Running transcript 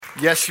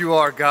Yes, you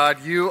are,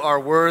 God. You are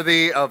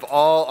worthy of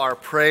all our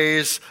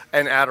praise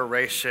and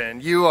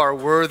adoration. You are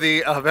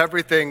worthy of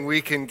everything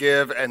we can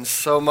give and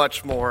so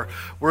much more.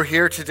 We're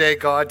here today,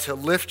 God, to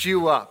lift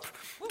you up,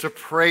 to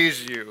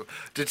praise you,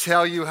 to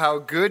tell you how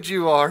good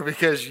you are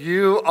because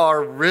you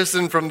are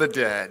risen from the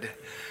dead.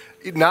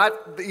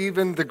 Not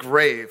even the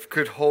grave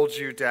could hold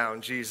you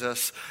down,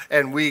 Jesus,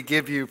 and we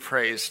give you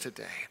praise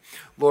today.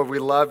 Lord, we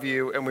love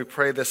you, and we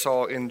pray this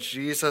all in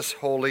Jesus'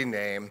 holy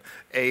name.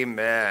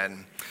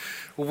 Amen.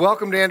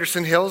 Welcome to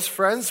Anderson Hills,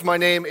 friends. My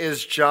name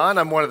is John.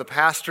 I'm one of the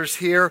pastors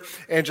here,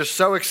 and just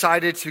so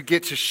excited to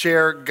get to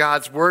share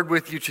God's word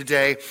with you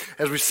today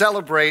as we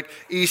celebrate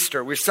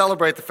Easter. We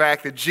celebrate the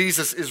fact that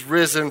Jesus is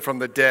risen from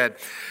the dead.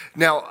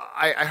 Now,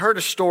 I heard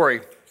a story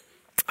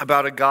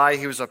about a guy.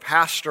 He was a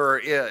pastor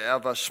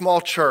of a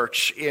small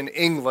church in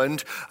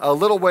England, a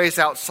little ways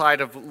outside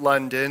of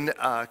London,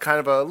 kind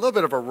of a little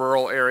bit of a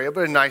rural area,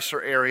 but a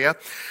nicer area.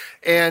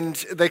 And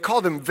they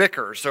called him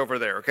vicars over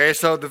there, okay?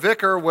 So the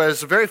vicar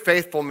was a very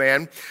faithful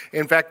man.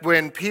 In fact,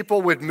 when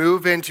people would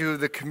move into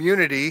the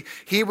community,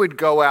 he would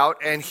go out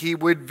and he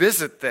would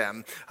visit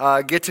them,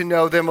 get to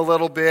know them a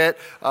little bit,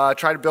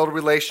 try to build a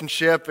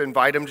relationship,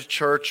 invite them to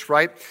church,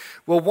 right?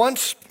 Well,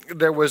 once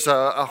there was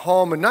a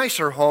home, a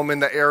nicer home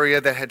in the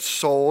area that had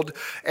sold,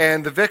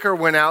 and the vicar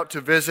went out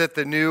to visit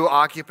the new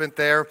occupant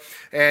there,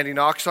 and he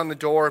knocks on the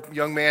door.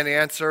 Young man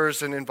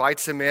answers and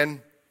invites him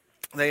in.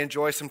 They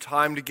enjoy some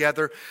time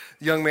together.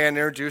 The young man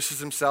introduces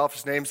himself.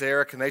 His name's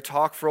Eric, and they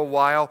talk for a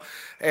while.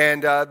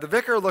 And the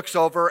vicar looks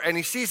over, and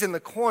he sees in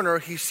the corner,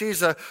 he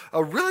sees a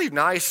really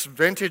nice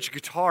vintage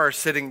guitar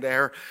sitting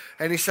there.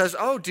 And he says,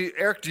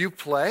 Eric, do you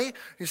play?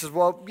 He says,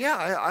 well, yeah,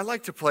 I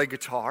like to play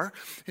guitar.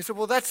 He said,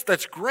 well,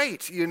 that's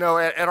great. You know,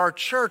 at our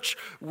church,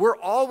 we're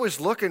always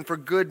looking for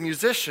good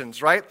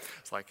musicians, right?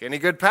 It's like any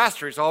good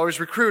pastor, he's always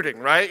recruiting,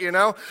 right? You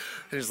know?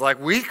 And he's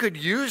like, we could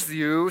use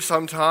you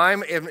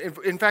sometime.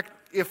 In fact,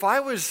 if I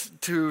was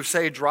to,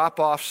 say, drop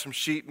off some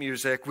sheet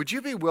music, would you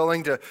be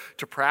willing to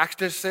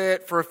practice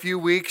it for a few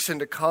weeks and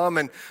to come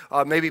and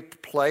maybe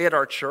play at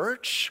our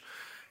church?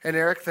 And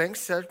Eric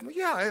said, well,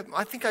 yeah,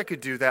 I think I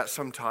could do that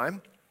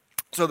sometime.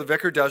 So the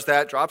vicar does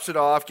that, drops it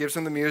off, gives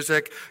him the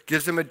music,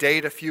 gives him a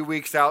date a few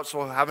weeks out so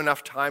he'll have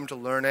enough time to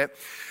learn it.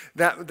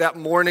 That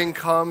morning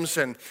comes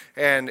and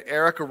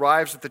Eric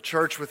arrives at the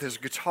church with his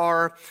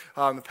guitar.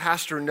 The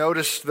vicar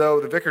noticed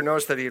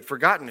that he had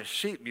forgotten his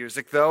sheet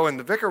music though, and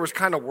the vicar was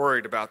kind of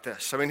worried about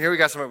this. I mean, here we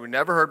got somebody we've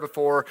never heard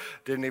before,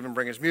 didn't even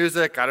bring his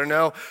music, I don't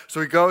know. So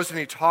he goes and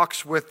he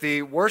talks with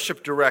the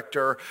worship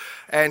director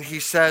and he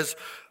says,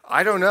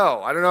 I don't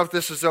know if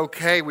this is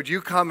okay. Would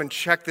you come and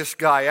check this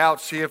guy out,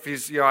 see if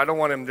he's, I don't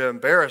want him to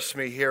embarrass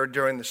me here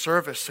during the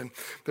service. And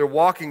they're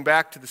walking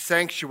back to the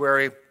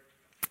sanctuary,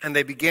 and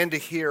they begin to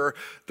hear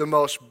the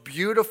most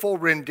beautiful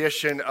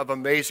rendition of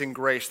Amazing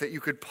Grace that you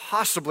could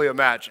possibly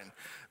imagine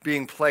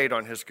being played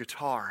on his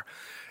guitar.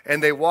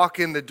 And they walk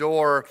in the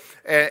door,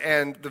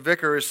 and the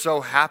vicar is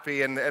so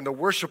happy, and the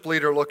worship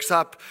leader looks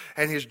up,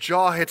 and his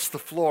jaw hits the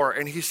floor,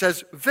 and he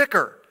says,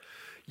 Vicar,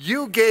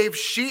 you gave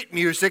sheet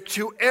music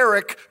to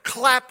Eric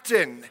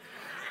Clapton.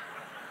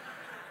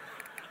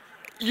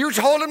 You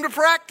told him to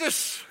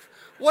practice.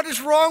 What is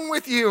wrong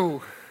with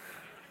you?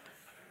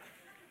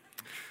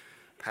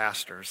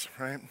 Pastors,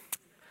 right?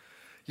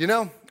 You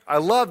know, I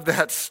love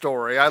that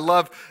story. I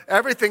love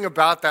everything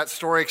about that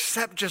story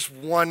except just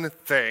one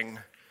thing.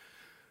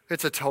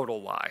 It's a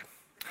total lie.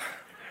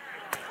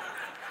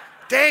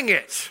 Dang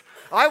it.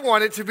 I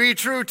want it to be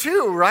true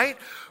too, right?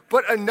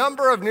 But a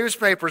number of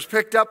newspapers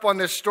picked up on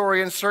this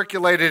story and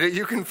circulated it.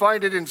 You can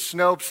find it in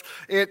Snopes.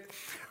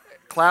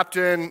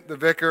 Clapton, the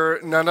vicar,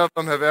 none of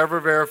them have ever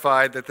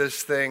verified that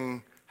this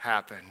thing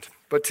happened.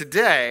 But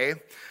today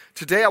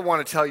I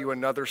want to tell you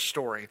another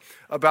story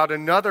about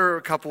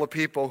another couple of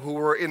people who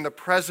were in the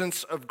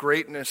presence of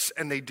greatness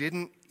and they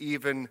didn't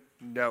even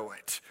know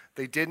it.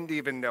 They didn't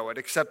even know it,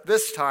 except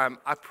this time,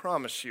 I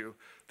promise you,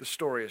 the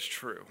story is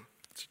true.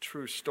 It's a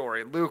true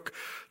story. Luke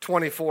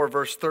 24,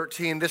 verse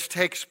 13. This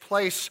takes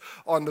place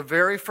on the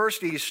very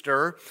first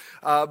Easter,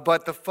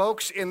 but the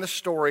folks in the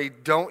story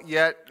don't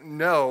yet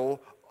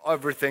know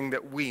everything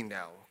that we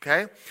know,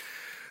 okay?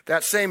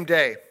 That same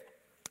day,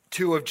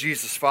 two of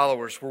Jesus'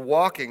 followers were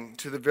walking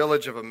to the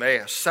village of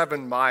Emmaus,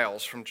 7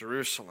 miles from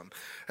Jerusalem.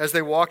 As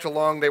they walked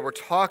along, they were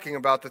talking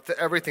about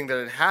everything that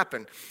had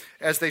happened.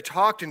 As they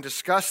talked and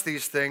discussed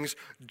these things,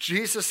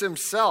 Jesus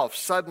himself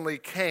suddenly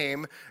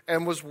came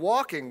and was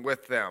walking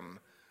with them.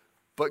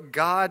 But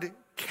God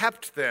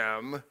kept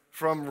them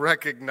from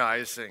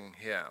recognizing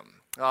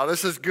him. Oh,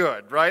 this is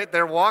good, right?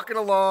 They're walking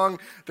along.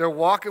 They're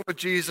walking with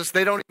Jesus.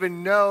 They don't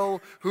even know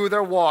who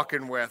they're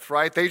walking with,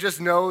 right? They just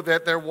know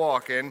that they're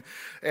walking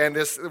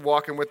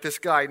with this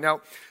guy.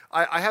 Now,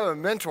 I have a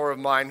mentor of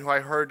mine who I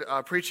heard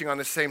preaching on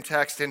the same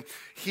text, and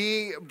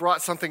he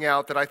brought something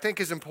out that I think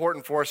is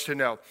important for us to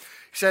know.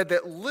 He said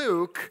that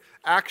Luke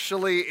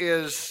actually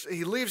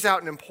he leaves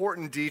out an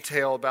important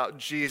detail about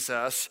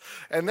Jesus,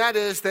 and that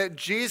is that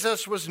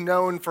Jesus was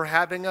known for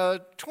having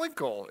a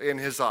twinkle in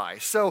his eye.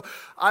 So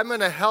I'm going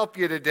to help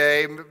you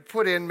today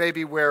put in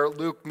maybe where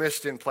Luke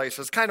missed in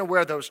places, kind of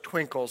where those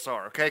twinkles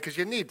are, okay? Because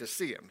you need to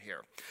see him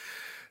here.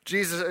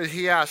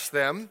 He asked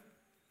them,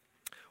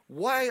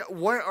 what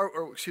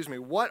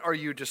are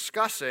you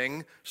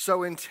discussing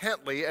so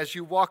intently as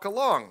you walk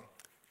along?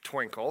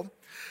 Twinkle.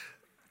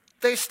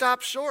 They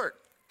stopped short,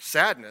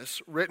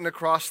 sadness written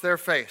across their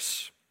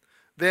face.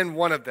 Then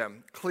one of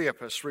them,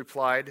 Cleopas,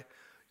 replied,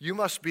 "You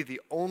must be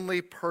the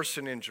only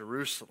person in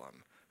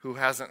Jerusalem who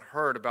hasn't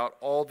heard about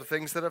all the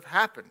things that have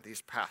happened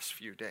these past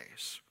few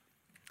days."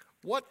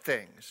 "What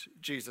things?"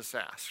 Jesus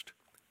asked.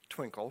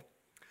 Twinkle.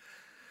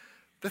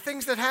 "The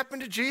things that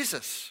happened to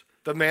Jesus,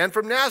 the man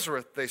from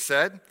Nazareth," they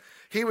said.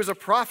 "He was a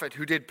prophet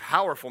who did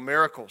powerful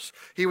miracles.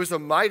 He was a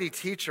mighty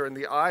teacher in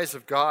the eyes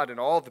of God and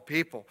all the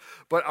people.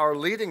 But our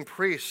leading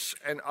priests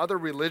and other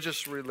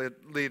religious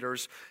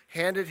leaders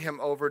handed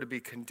him over to be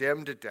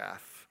condemned to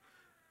death,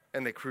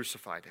 and they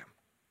crucified him.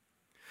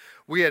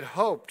 We had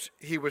hoped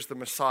he was the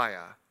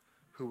Messiah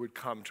who would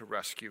come to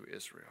rescue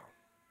Israel."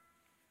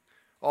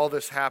 All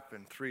this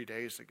happened 3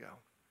 days ago.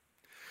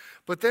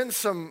 But then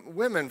some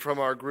women from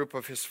our group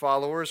of his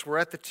followers were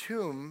at the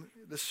tomb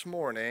this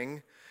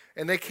morning,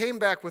 and they came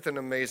back with an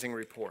amazing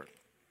report.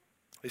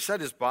 They said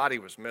his body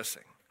was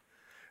missing,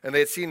 and they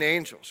had seen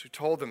angels who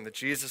told them that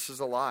Jesus is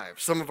alive.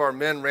 Some of our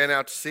men ran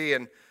out to see,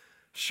 and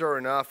sure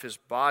enough, his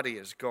body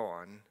is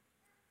gone,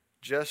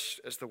 just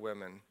as the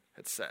women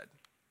had said.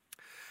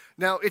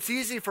 Now, it's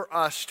easy for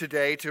us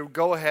today to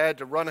go ahead,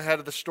 to run ahead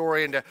of the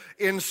story and to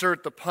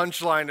insert the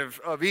punchline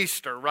of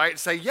Easter, right? And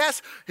say,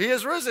 yes, he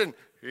is risen.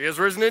 He is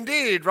risen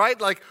indeed, right?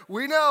 Like,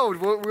 we know,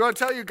 we want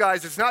to tell you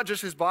guys, it's not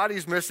just his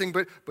body's missing,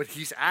 but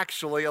he's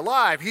actually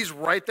alive. He's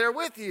right there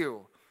with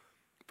you.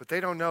 But they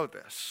don't know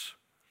this.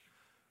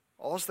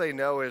 All they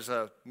know is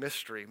a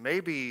mystery,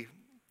 maybe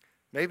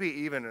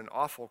even an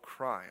awful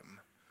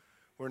crime,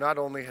 where not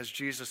only has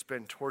Jesus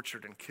been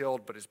tortured and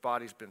killed, but his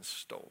body's been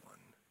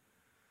stolen.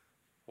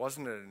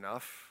 Wasn't it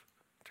enough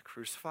to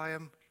crucify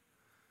him?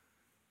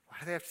 Why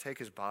do they have to take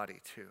his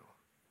body too?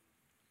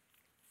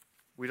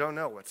 We don't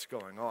know what's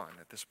going on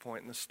at this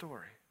point in the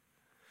story.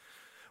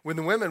 When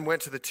the women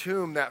went to the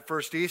tomb that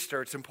first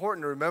Easter, it's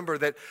important to remember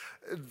that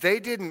they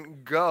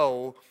didn't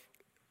go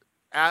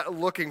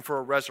looking for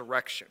a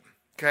resurrection,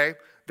 okay?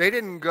 They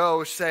didn't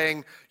go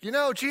saying,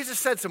 Jesus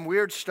said some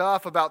weird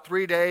stuff about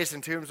 3 days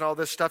and tombs and all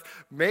this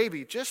stuff.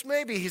 Maybe, just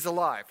maybe he's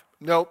alive.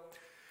 Nope.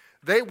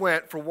 They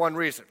went for one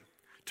reason,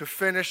 to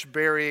finish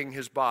burying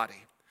his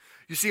body.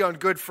 You see, on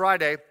Good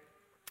Friday,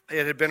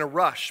 it had been a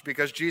rush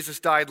because Jesus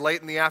died late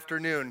in the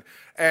afternoon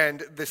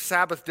and the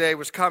Sabbath day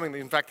was coming.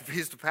 In fact, the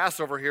Feast of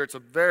Passover here, it's a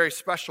very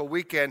special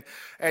weekend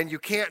and you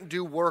can't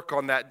do work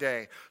on that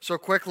day. So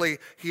quickly,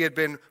 he had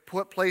been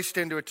placed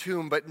into a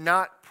tomb but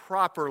not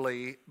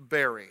properly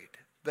buried.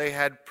 They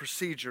had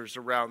procedures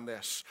around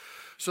this.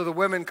 So the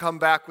women come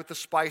back with the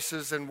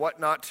spices and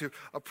whatnot to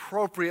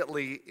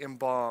appropriately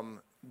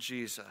embalm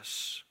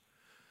Jesus.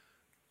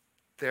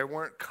 They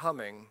weren't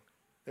coming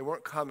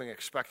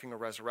expecting a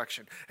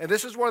resurrection. And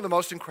this is one of the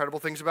most incredible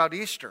things about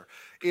Easter,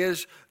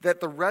 is that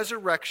the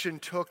resurrection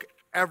took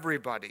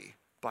everybody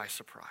by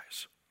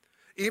surprise.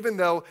 Even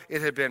though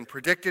it had been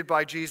predicted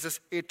by Jesus,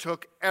 it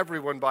took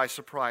everyone by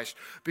surprise.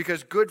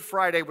 Because Good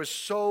Friday was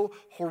so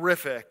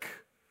horrific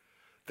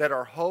that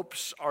our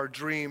hopes, our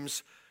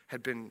dreams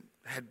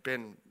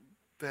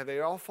they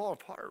all fall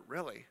apart,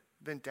 really.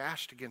 Been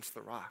dashed against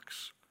the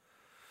rocks.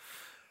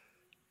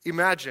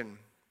 Imagine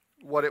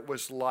what it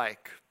was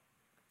like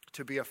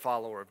to be a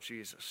follower of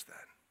Jesus then.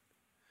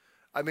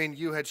 I mean,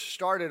 you had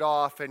started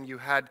off and you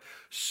had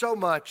so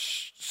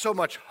much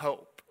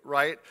hope,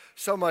 right?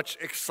 So much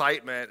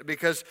excitement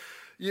because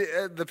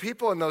the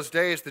people in those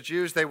days, the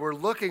Jews, they were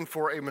looking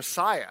for a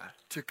Messiah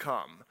to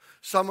come.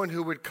 Someone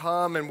who would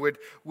come and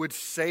would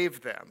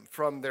save them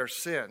from their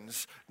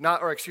sins.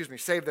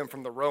 Save them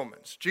from the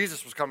Romans.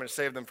 Jesus was coming to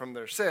save them from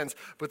their sins,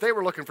 but they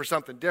were looking for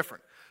something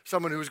different.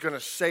 Someone who was going to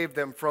save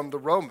them from the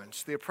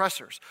Romans, the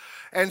oppressors.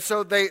 And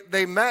so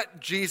they met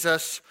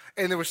Jesus,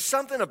 and there was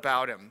something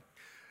about him.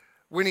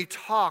 When he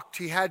talked,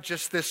 he had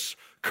just this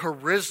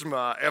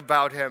charisma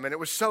about him, and it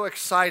was so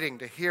exciting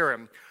to hear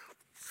him.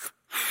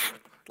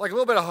 Like a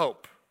little bit of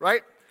hope,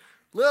 right?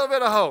 A little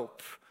bit of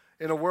hope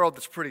in a world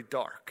that's pretty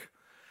dark.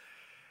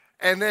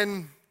 And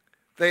then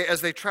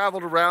as they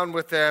traveled around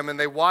with them and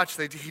they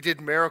watched, he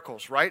did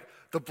miracles, right?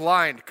 The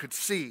blind could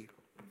see.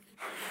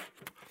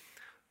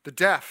 The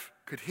deaf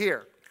could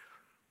hear.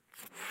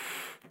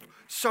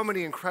 So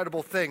many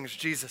incredible things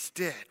Jesus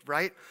did,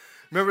 right?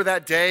 Remember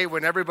that day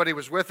when everybody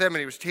was with him and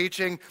he was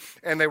teaching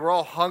and they were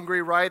all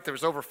hungry, right? There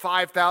was over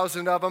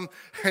 5,000 of them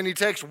and he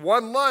takes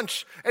one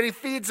lunch and he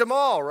feeds them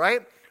all,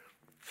 right?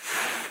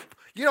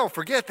 You don't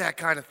forget that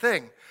kind of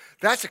thing.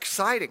 That's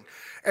exciting.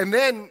 And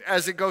then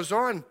as it goes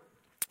on,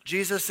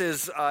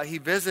 Jesus he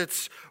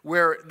visits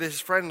where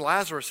his friend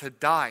Lazarus had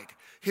died.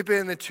 He'd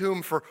been in the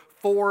tomb for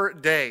 4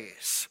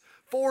 days.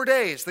 4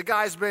 days, the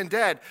guy's been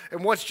dead.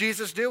 And what's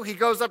Jesus do? He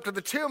goes up to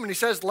the tomb and he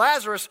says,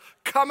 Lazarus,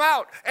 come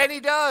out. And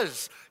he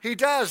does. He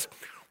does.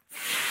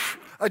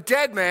 A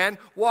dead man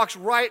walks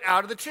right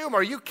out of the tomb.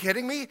 Are you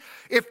kidding me?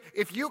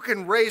 If you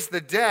can raise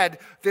the dead,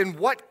 then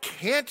what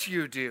can't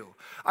you do?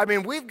 I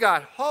mean, we've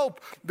got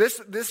hope. This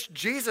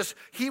Jesus,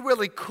 he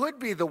really could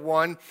be the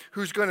one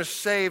who's going to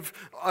save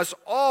us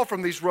all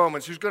from these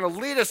Romans, who's going to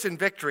lead us in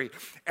victory.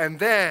 And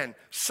then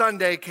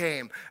Sunday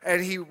came,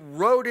 and he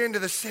rode into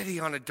the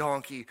city on a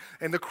donkey,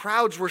 and the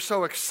crowds were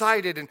so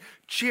excited and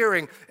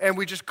cheering, and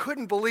we just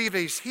couldn't believe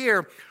he's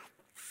here.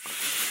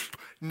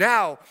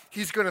 Now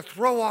he's going to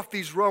throw off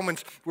these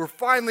Romans. We're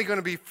finally going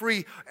to be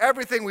free.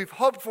 Everything we've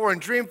hoped for and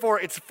dreamed for,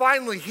 it's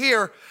finally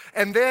here.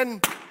 And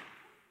then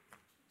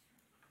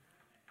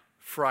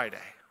Friday.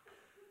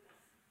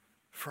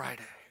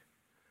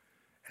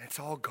 And it's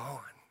all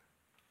gone.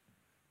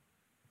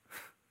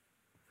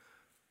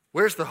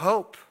 Where's the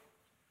hope?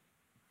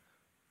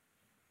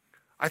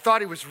 I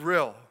thought he was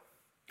real.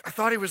 I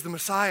thought he was the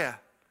Messiah.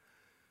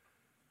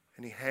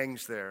 And he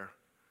hangs there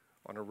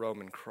on a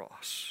Roman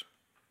cross.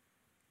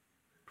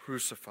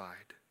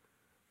 Crucified,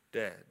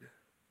 dead,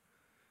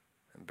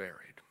 and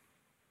buried.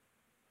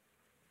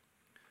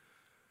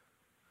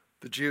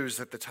 The Jews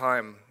at the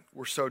time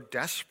were so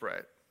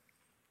desperate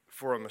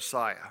for a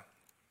Messiah,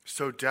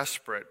 so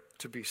desperate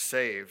to be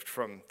saved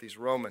from these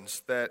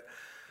Romans, that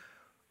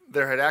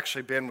there had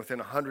actually been, within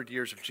 100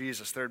 years of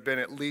Jesus, there had been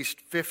at least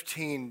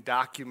 15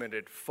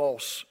 documented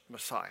false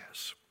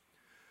messiahs.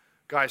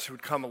 Guys who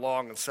would come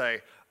along and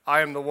say, I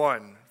am the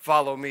one,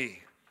 follow me.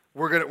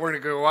 We're gonna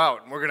go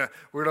out and we're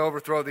gonna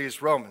overthrow these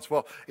Romans.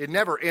 Well, it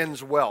never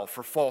ends well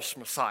for false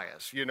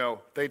messiahs. You know,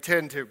 they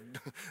tend to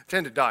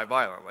die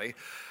violently.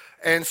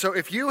 And so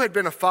if you had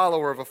been a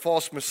follower of a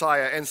false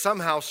messiah and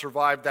somehow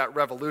survived that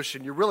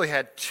revolution, you really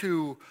had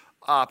two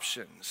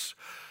options.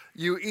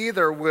 You'd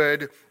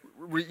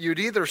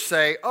either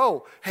say,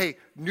 oh, hey,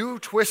 new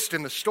twist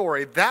in the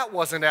story, that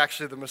wasn't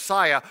actually the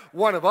Messiah,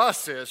 one of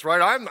us is,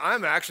 right?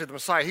 I'm actually the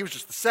Messiah, he was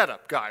just the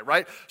setup guy,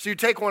 right? So you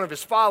take one of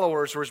his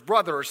followers or his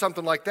brother or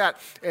something like that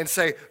and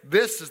say,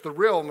 this is the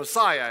real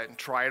Messiah, and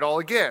try it all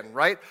again,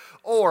 right?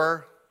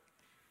 Or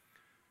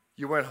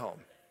you went home,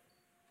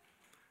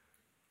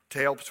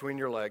 tail between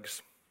your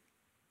legs,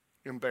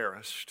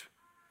 embarrassed,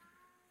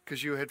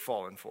 because you had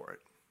fallen for it.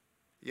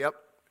 Yep,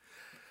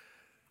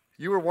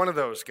 you were one of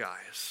those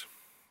guys.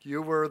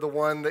 You were the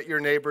one that your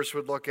neighbors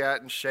would look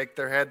at and shake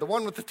their head. The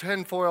one with the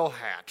tinfoil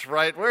hat,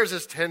 right? Where's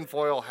his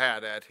tinfoil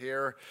hat at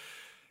here?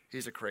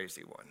 He's a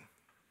crazy one.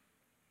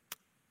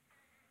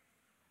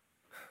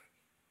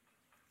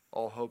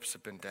 All hopes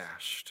have been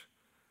dashed,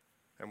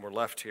 and we're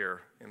left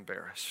here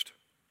embarrassed.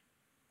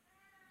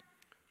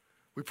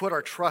 We put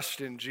our trust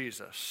in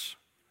Jesus,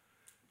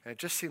 and it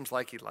just seems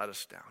like he let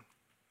us down.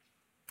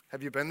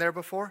 Have you been there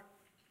before?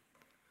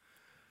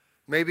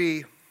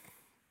 Maybe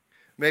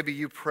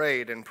you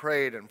prayed and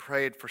prayed and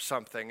prayed for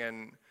something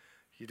and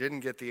you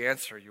didn't get the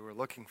answer you were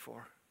looking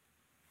for.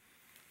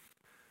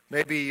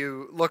 Maybe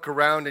you look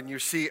around and you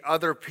see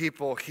other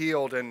people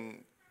healed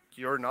and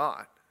you're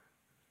not.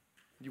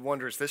 You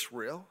wonder, is this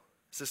real?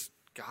 Is this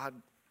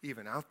God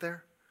even out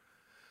there?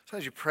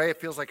 Sometimes you pray, it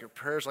feels like your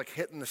prayer's like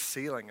hitting the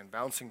ceiling and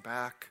bouncing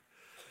back.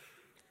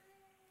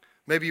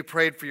 Maybe you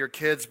prayed for your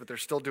kids, but they're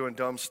still doing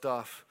dumb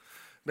stuff.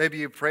 Maybe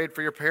you prayed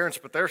for your parents,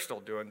 but they're still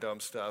doing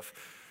dumb stuff.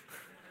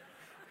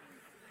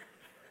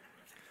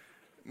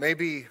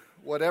 Maybe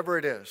whatever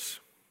it is,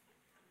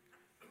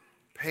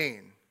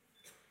 pain,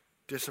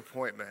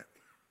 disappointment,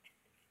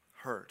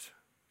 hurt.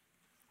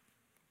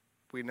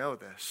 We know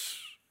this.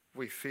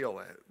 We feel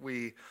it.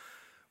 We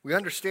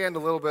understand a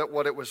little bit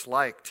what it was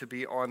like to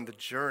be on the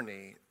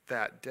journey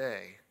that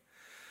day.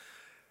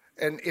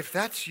 And if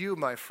that's you,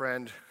 my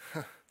friend,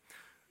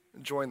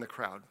 join the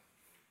crowd.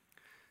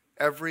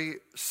 Every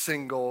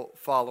single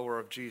follower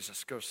of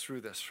Jesus goes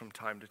through this from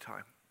time to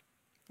time.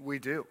 We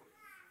do.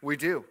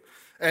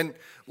 And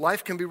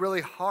life can be really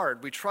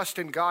hard. We trust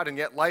in God, and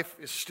yet life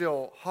is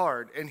still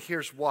hard. And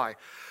here's why.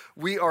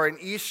 We are an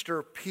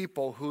Easter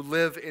people who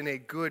live in a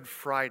Good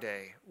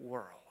Friday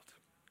world.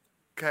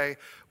 Okay?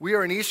 We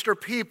are an Easter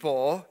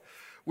people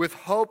with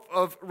hope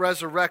of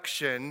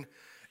resurrection,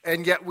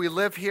 and yet we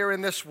live here in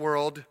this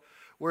world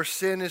where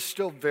sin is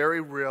still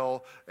very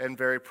real and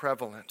very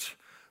prevalent.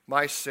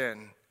 My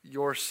sin,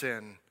 your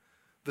sin,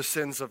 the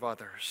sins of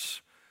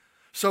others.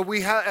 So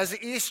we have,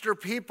 as Easter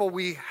people,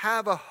 we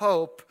have a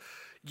hope,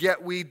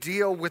 yet we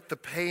deal with the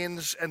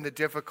pains and the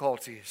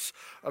difficulties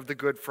of the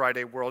Good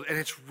Friday world. And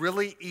it's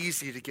really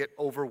easy to get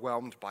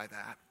overwhelmed by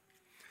that.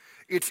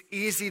 It's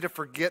easy to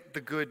forget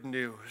the good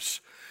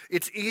news.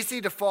 It's easy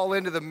to fall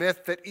into the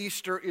myth that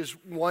Easter is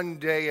one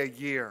day a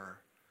year,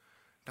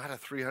 not a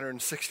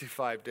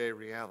 365-day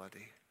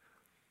reality.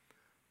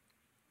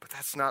 But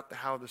that's not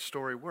how the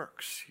story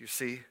works, you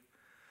see.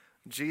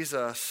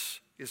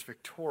 Jesus is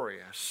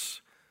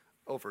victorious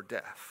over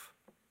death.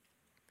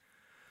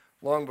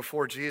 Long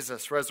before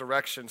Jesus'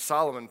 resurrection,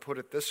 Solomon put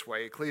it this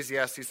way.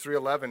 Ecclesiastes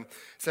 3:11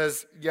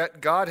 says,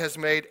 "Yet God has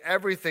made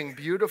everything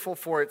beautiful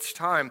for its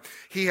time.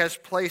 He has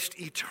placed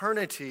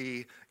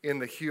eternity in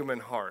the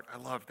human heart." I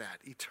love that.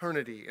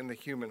 Eternity in the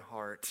human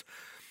heart.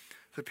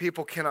 The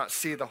people cannot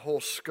see the whole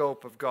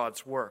scope of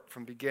God's work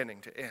from beginning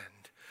to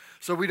end.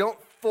 So we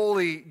don't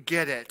fully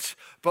get it,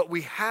 but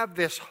we have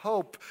this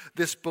hope,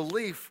 this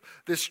belief,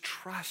 this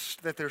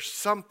trust that there's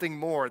something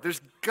more.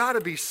 There's got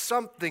to be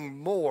something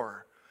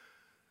more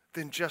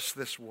than just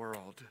this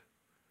world.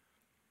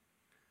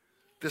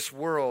 This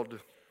world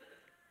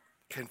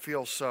can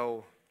feel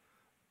so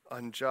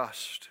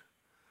unjust,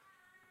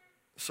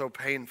 so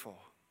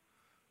painful,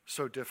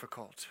 so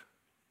difficult.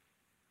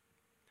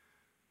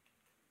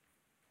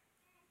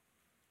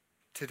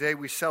 Today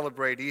we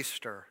celebrate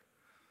Easter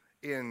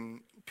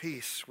in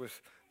peace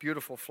with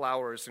beautiful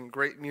flowers and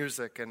great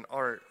music and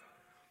art,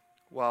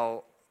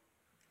 while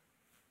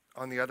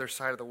on the other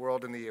side of the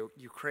world in the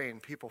Ukraine,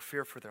 people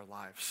fear for their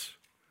lives.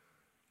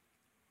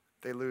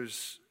 They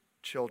lose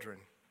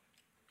children,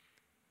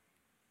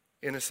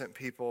 innocent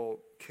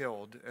people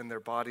killed, and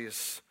their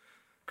bodies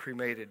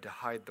cremated to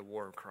hide the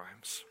war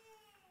crimes.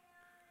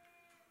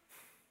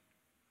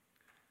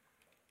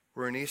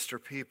 We're an Easter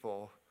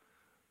people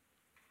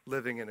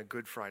living in a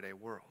Good Friday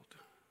world.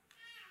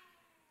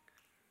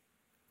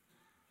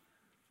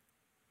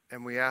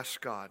 And we ask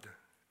God,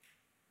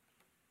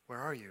 where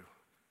are you?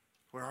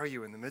 Where are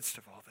you in the midst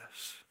of all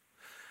this?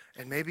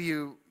 And maybe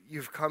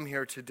you've come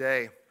here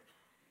today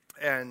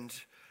and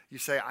you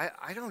say,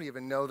 I don't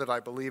even know that I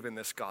believe in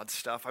this God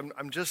stuff.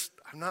 I'm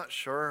not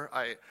sure.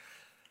 I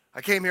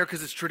came here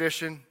because it's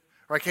tradition,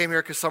 or I came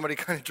here because somebody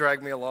kind of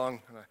dragged me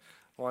along and I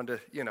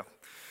wanted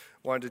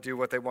to do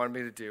what they wanted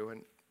me to do.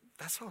 And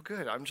that's all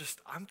good.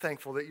 I'm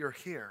thankful that you're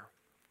here.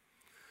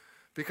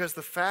 Because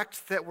the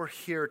fact that we're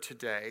here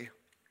today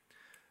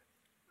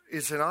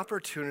is an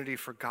opportunity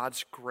for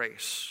God's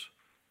grace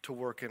to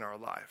work in our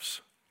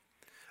lives.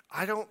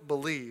 I don't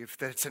believe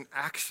that it's an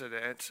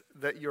accident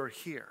that you're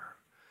here.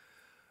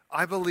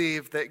 I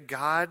believe that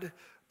God,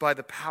 by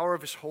the power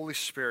of his Holy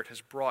Spirit,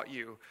 has brought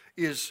you,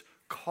 is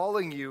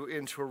calling you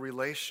into a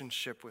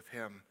relationship with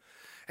him.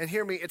 And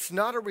hear me, it's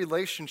not a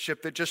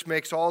relationship that just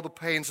makes all the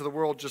pains of the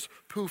world just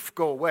poof,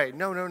 go away.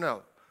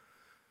 No.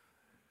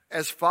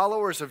 As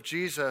followers of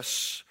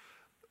Jesus,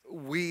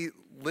 we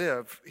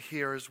live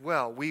here as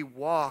well. We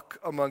walk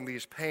among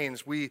these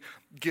pains. We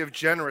give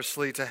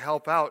generously to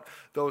help out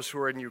those who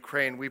are in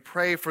Ukraine. We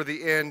pray for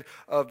the end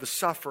of the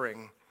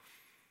suffering.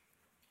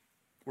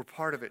 We're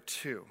part of it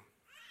too.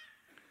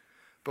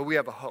 But we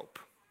have a hope.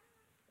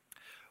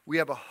 We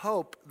have a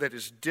hope that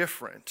is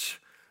different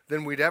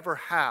than we'd ever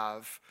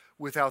have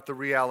without the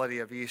reality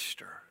of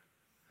Easter.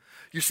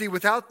 You see,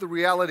 without the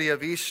reality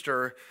of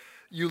Easter,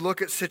 you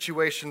look at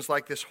situations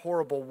like this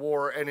horrible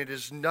war, and it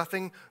is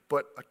nothing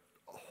but a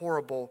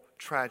horrible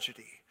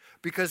tragedy.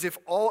 Because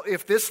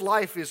if this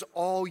life is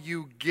all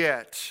you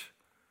get,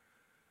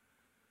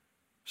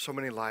 so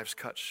many lives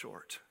cut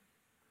short,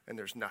 and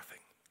there's nothing.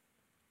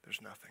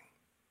 There's nothing.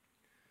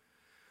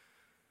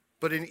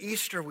 But in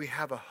Easter, we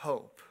have a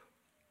hope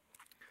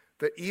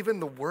that even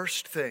the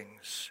worst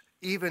things,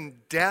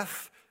 even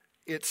death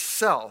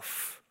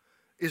itself,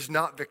 is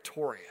not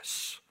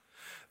victorious.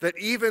 That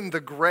even the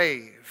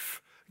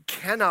grave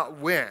cannot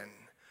win,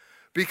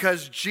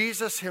 because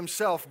Jesus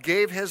himself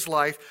gave his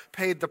life,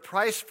 paid the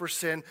price for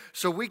sin,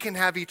 so we can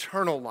have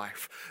eternal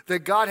life. That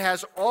God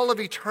has all of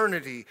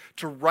eternity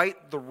to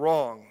right the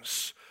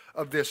wrongs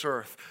of this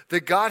earth.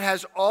 That God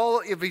has all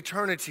of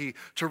eternity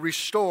to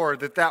restore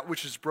that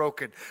which is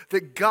broken.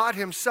 That God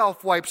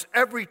himself wipes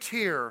every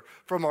tear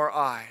from our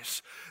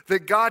eyes.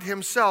 That God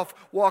himself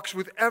walks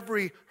with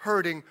every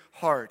hurting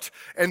heart.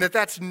 And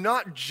that's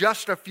not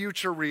just a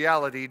future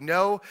reality.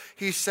 No,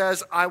 he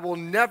says, I will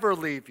never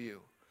leave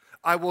you.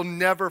 I will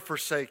never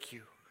forsake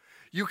you.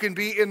 You can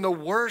be in the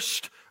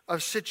worst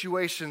of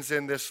situations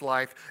in this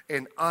life,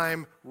 and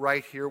I'm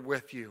right here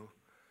with you.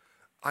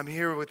 I'm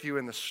here with you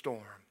in the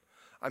storm.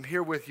 I'm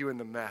here with you in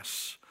the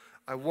mess.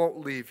 I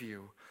won't leave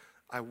you.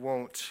 I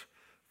won't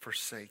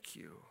forsake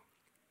you.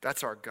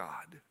 That's our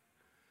God.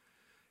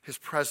 His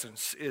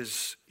presence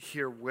is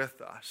here with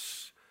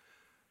us.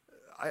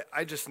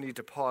 I just need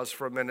to pause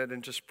for a minute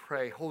and just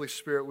pray. Holy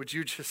Spirit, would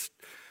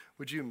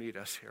you meet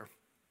us here?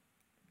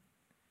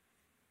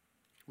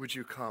 Would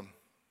you come?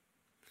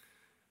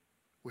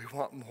 We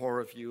want more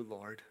of you,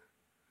 Lord.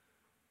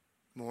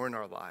 More in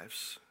our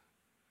lives.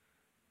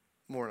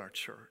 More in our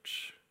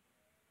church.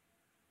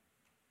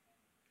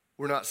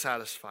 We're not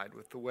satisfied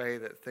with the way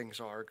that things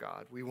are,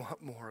 God. We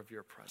want more of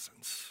your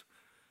presence.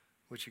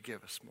 Would you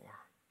give us more?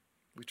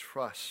 We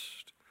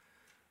trust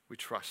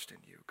in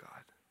you,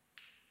 God.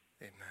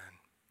 Amen.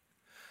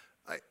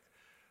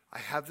 I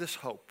have this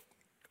hope.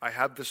 I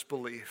have this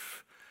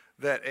belief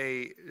that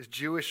a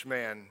Jewish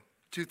man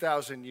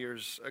 2,000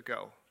 years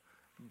ago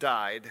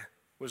died,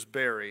 was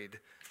buried,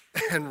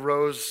 and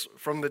rose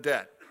from the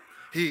dead.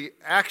 He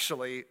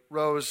actually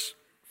rose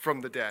from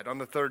the dead on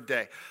the third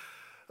day.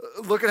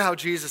 Look at how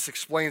Jesus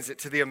explains it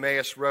to the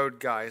Emmaus Road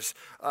guys.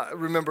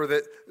 Remember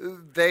that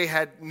they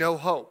had no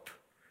hope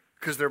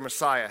because their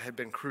Messiah had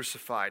been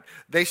crucified.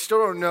 They still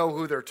don't know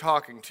who they're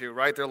talking to,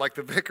 right? They're like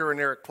the vicar and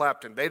Eric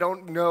Clapton. They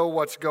don't know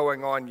what's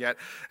going on yet.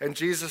 And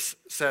Jesus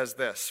says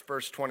this,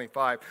 verse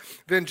 25.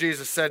 Then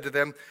Jesus said to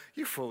them,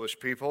 "You foolish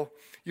people,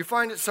 you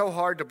find it so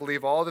hard to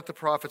believe all that the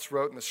prophets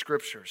wrote in the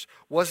scriptures.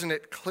 Wasn't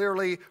it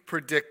clearly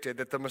predicted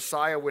that the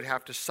Messiah would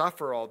have to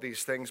suffer all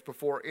these things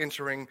before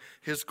entering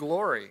his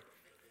glory?"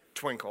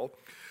 Twinkle.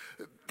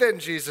 Then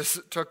Jesus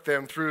took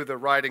them through the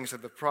writings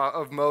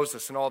of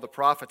Moses and all the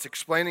prophets,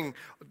 explaining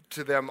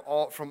to them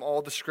from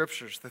all the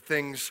scriptures the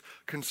things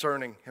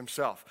concerning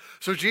himself.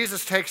 So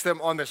Jesus takes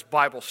them on this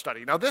Bible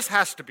study. Now this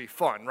has to be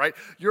fun, right?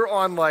 You're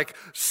on like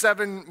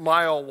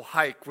 7-mile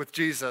hike with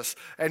Jesus,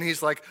 and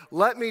he's like,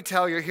 let me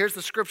tell you, here's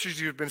the scriptures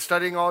you've been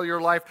studying all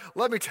your life.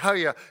 Let me tell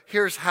you,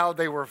 here's how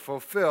they were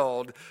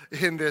fulfilled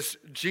in this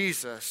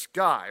Jesus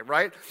guy,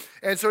 right?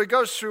 And so he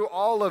goes through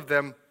all of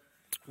them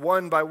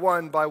one by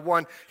one by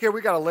one. Here we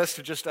got a list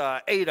of just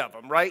 8 of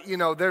them, right? You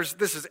know, this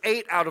is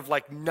 8 out of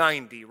like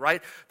 90,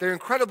 right? They're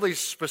incredibly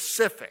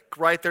specific,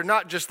 right? They're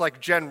not just like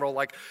general,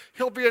 like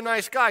he'll be a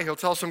nice guy, he'll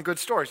tell some good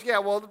stories. Yeah,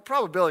 well, the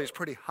probability is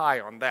pretty high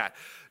on that.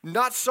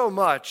 Not so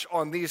much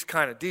on these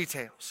kind of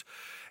details.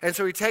 And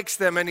so he takes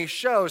them and he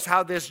shows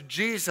how this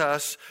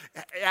Jesus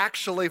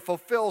actually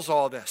fulfills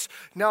all this.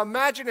 Now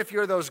imagine if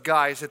you're those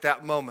guys at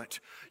that moment.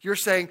 You're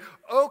saying,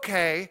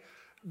 okay,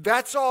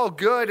 that's all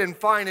good and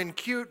fine and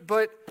cute,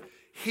 but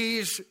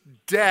he's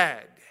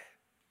dead.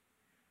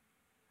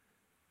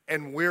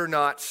 And we're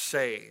not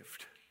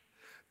saved.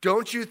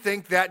 Don't you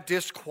think that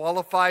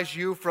disqualifies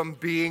you from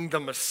being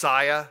the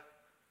Messiah?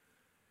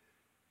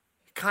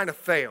 He kind of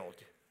failed.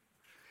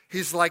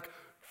 He's like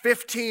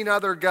 15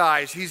 other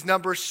guys. He's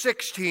number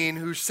 16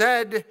 who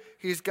said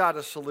he's got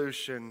a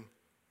solution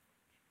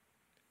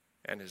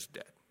and is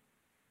dead.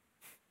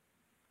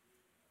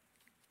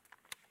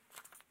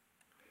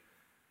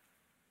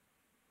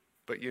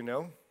 But you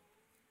know,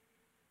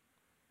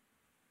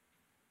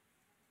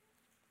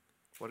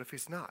 what if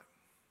he's not?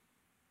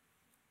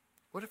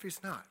 What if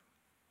he's not?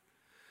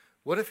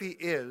 What if he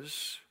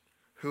is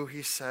who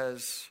he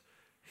says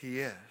he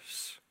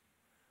is?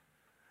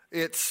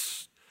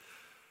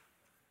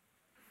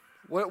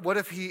 What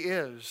if he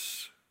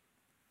is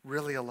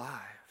really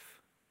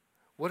alive?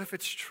 What if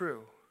it's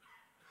true?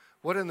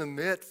 What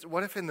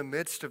if in the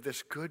midst of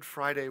this Good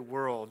Friday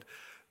world,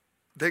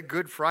 that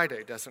Good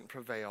Friday doesn't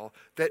prevail,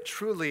 that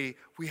truly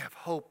we have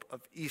hope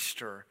of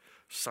Easter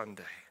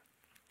Sunday?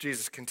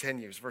 Jesus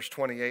continues, verse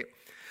 28.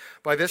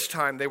 By this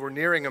time they were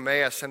nearing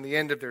Emmaus and the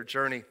end of their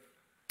journey.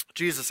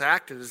 Jesus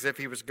acted as if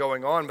he was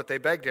going on, but they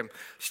begged him,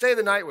 "Stay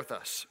the night with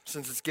us,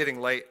 since it's getting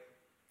late."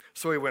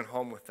 So he went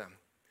home with them.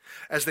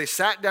 As they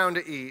sat down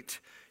to eat,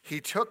 he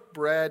took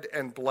bread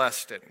and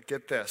blessed it.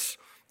 Get this.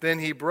 Then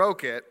he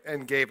broke it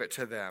and gave it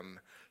to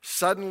them.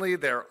 Suddenly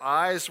their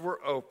eyes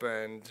were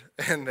opened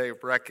and they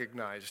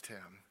recognized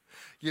him.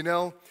 You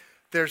know,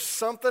 there's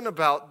something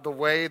about the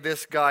way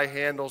this guy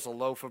handles a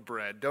loaf of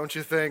bread, don't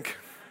you think?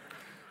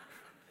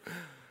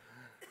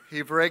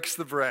 He breaks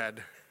the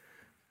bread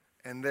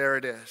and there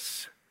it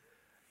is.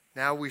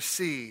 Now we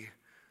see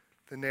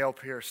the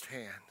nail-pierced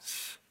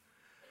hands.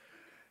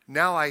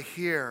 Now I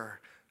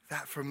hear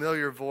that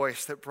familiar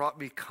voice that brought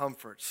me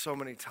comfort so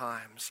many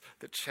times,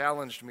 that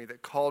challenged me,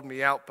 that called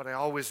me out, but I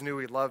always knew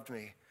he loved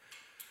me.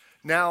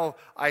 Now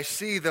I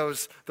see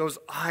those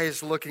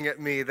eyes looking at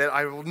me, that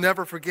I will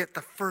never forget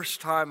the first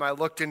time I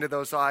looked into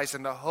those eyes,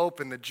 and the hope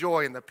and the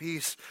joy and the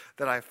peace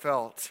that I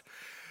felt.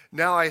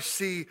 Now I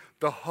see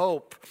the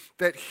hope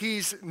that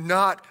he's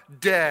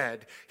not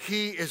dead.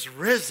 He is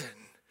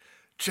risen,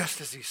 just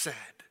as he said.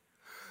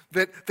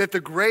 That the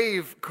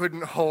grave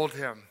couldn't hold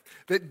him,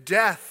 that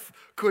death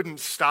couldn't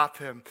stop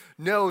him.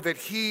 No, that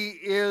he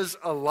is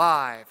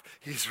alive.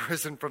 He's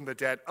risen from the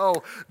dead.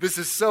 Oh, this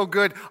is so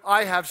good.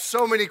 I have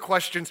so many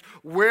questions.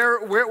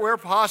 Where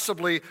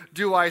possibly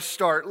do I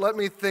start? Let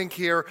me think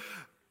here.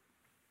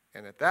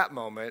 And at that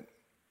moment,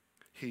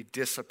 he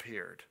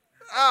disappeared.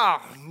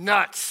 Oh,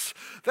 nuts.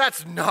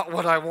 That's not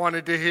what I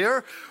wanted to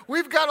hear.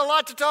 We've got a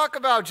lot to talk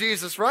about,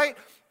 Jesus, right?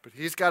 But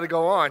he's got to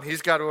go on.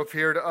 He's got to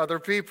appear to other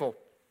people.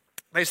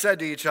 They said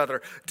to each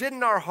other,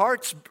 "Didn't our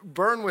hearts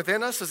burn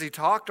within us as he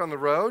talked on the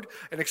road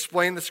and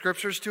explained the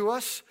scriptures to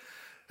us?"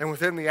 And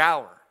within the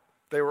hour,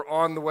 they were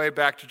on the way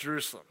back to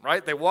Jerusalem,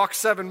 right? They walked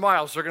 7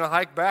 miles. They're going to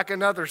hike back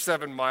another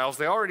 7 miles.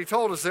 They already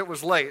told us it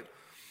was late.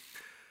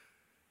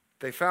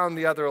 They found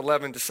the other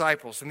 11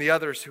 disciples and the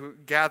others who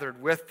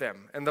gathered with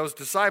them. And those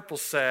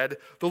disciples said,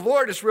 "The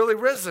Lord is really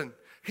risen.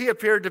 He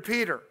appeared to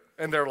Peter."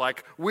 And they're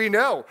like, "We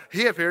know.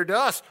 He appeared to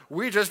us.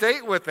 We just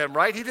ate with him,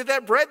 right? He did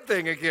that bread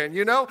thing again,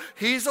 you know?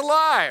 He's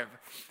alive.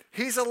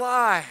 He's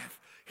alive.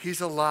 He's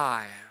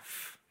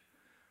alive."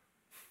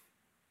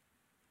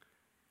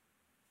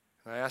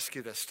 And I ask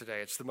you this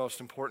today. It's the most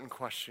important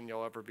question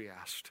you'll ever be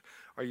asked.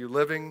 Are you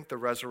living the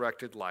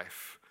resurrected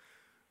life,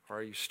 or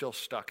are you still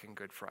stuck in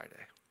Good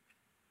Friday?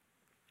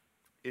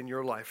 In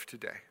your life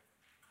today,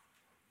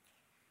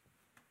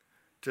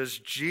 Does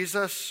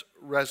Jesus'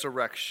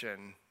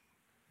 resurrection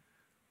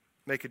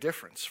make a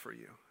difference for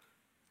you?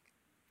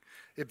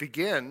 It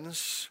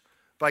begins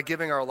by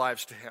giving our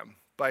lives to him,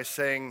 by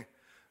saying,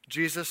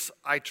 Jesus,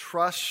 I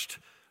trust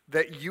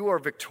that you are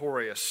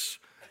victorious,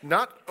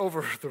 not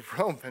over the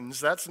Romans.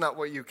 That's not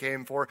what you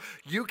came for.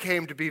 You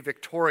came to be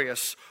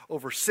victorious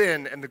over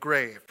sin and the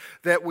grave.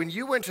 That when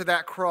you went to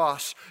that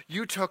cross,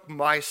 you took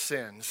my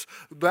sins,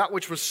 that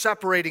which was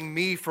separating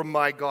me from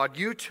my God.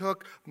 You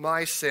took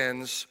my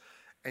sins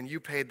and you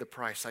paid the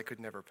price I could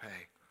never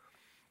pay.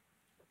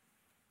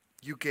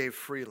 You gave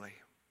freely.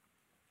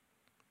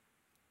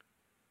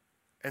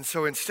 And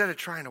so instead of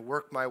trying to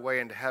work my way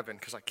into heaven,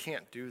 because I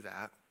can't do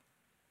that,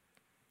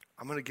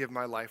 I'm going to give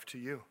my life to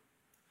you.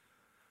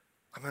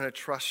 I'm going to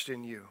trust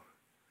in you.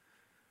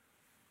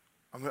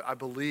 I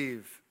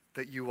believe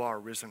that you are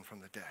risen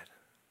from the dead.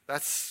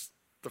 That's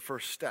the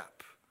first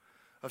step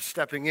of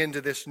stepping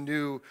into this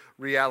new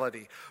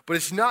reality. But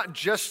it's not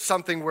just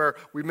something where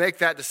we make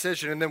that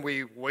decision and then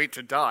we wait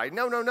to die.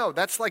 No.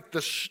 That's like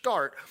the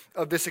start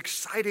of this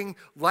exciting,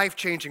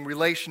 life-changing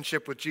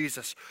relationship with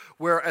Jesus,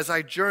 where as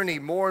I journey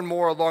more and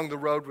more along the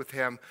road with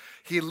him,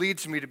 he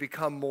leads me to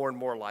become more and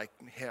more like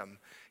him.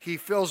 He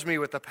fills me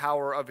with the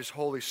power of his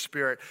Holy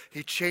Spirit.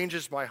 He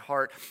changes my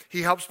heart.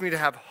 He helps me to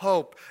have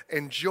hope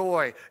and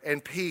joy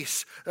and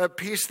peace, a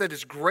peace that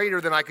is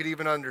greater than I could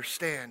even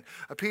understand,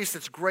 a peace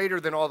that's greater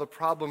than all the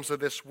problems of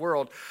this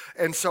world.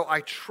 And so I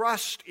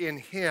trust in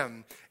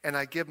him and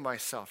I give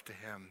myself to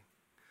him.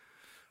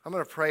 I'm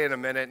going to pray in a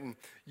minute, and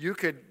you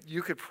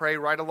could pray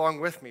right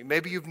along with me.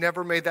 Maybe you've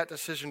never made that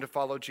decision to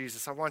follow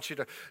Jesus. I want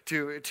you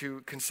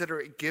to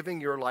consider giving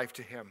your life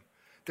to him.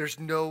 There's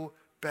no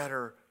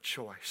better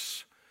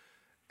choice.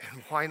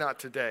 And why not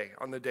today,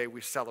 on the day we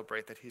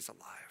celebrate that he's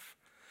alive?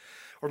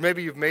 Or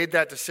maybe you've made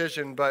that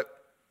decision, but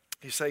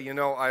you say,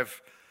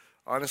 I've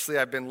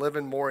been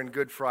living more in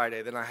Good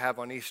Friday than I have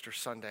on Easter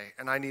Sunday,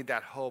 and I need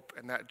that hope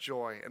and that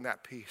joy and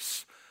that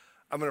peace.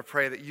 I'm going to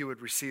pray that you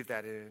would receive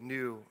that in a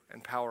new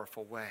and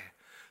powerful way.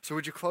 So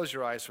would you close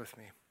your eyes with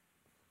me?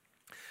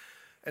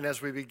 And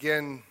as we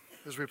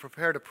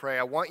prepare to pray,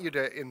 I want you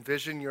to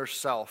envision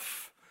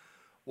yourself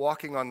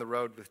walking on the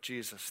road with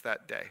Jesus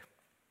that day.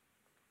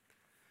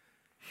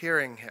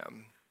 Hearing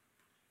him,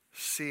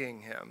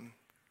 seeing him,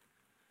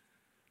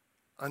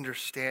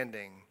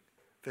 understanding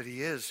that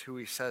he is who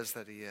he says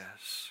that he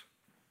is.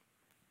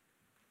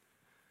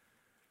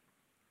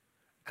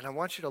 And I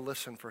want you to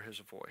listen for his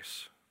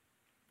voice.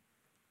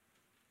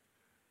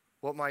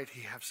 What might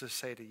he have to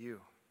say to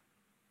you?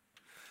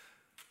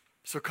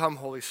 So come,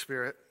 Holy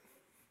Spirit,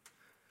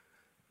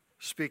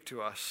 speak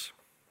to us,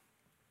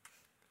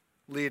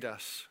 lead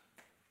us,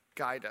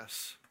 guide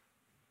us.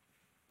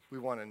 We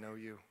want to know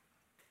you.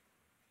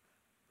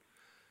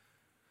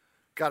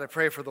 God, I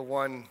pray for the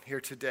one here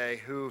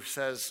today who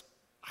says,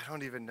 I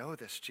don't even know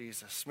this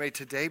Jesus. May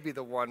today be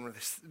the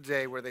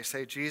day where they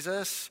say,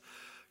 Jesus,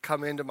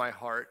 come into my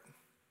heart.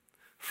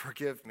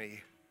 Forgive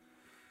me.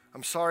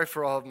 I'm sorry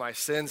for all of my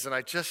sins, and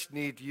I just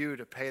need you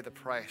to pay the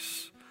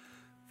price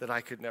that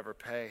I could never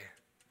pay.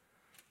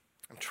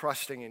 I'm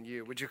trusting in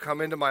you. Would you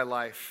come into my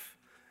life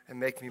and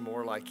make me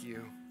more like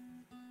you?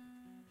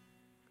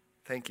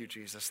 Thank you,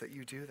 Jesus, that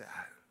you do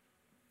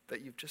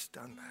that you've just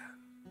done that.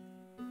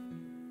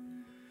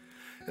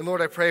 And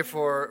Lord, I pray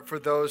for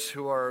those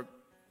who are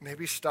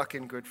maybe stuck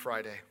in Good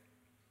Friday.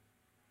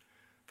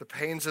 The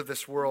pains of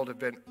this world have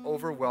been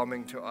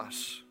overwhelming to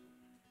us.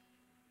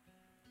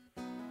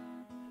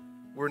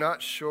 We're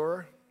not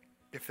sure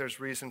if there's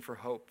reason for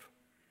hope.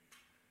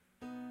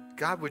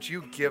 God, would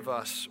you give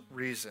us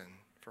reason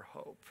for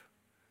hope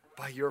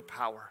by your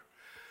power?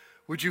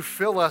 Would you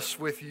fill us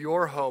with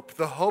your hope,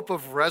 the hope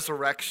of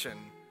resurrection,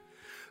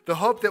 the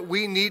hope that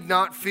we need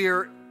not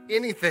fear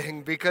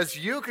anything because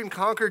you can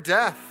conquer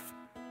death?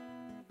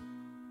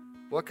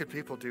 What could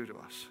people do to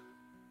us?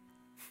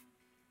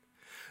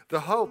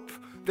 The hope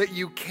that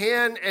you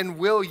can and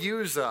will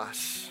use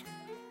us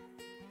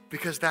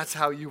because that's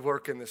how you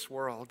work in this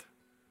world.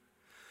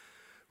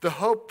 The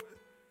hope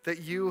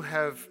that you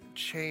have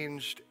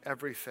changed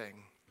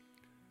everything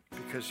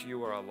because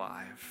you are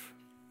alive.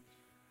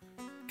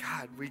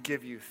 God, we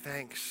give you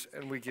thanks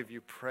and we give you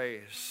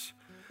praise.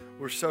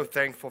 We're so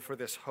thankful for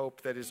this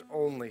hope that is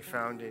only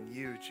found in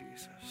you,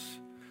 Jesus.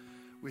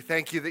 We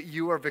thank you that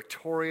you are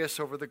victorious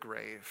over the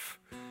grave.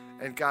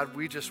 And God,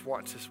 we just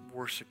want to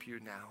worship you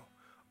now,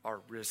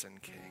 our risen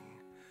King.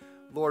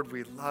 Lord,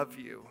 we love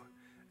you,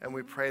 and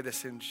we pray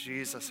this in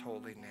Jesus'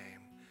 holy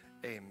name.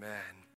 Amen.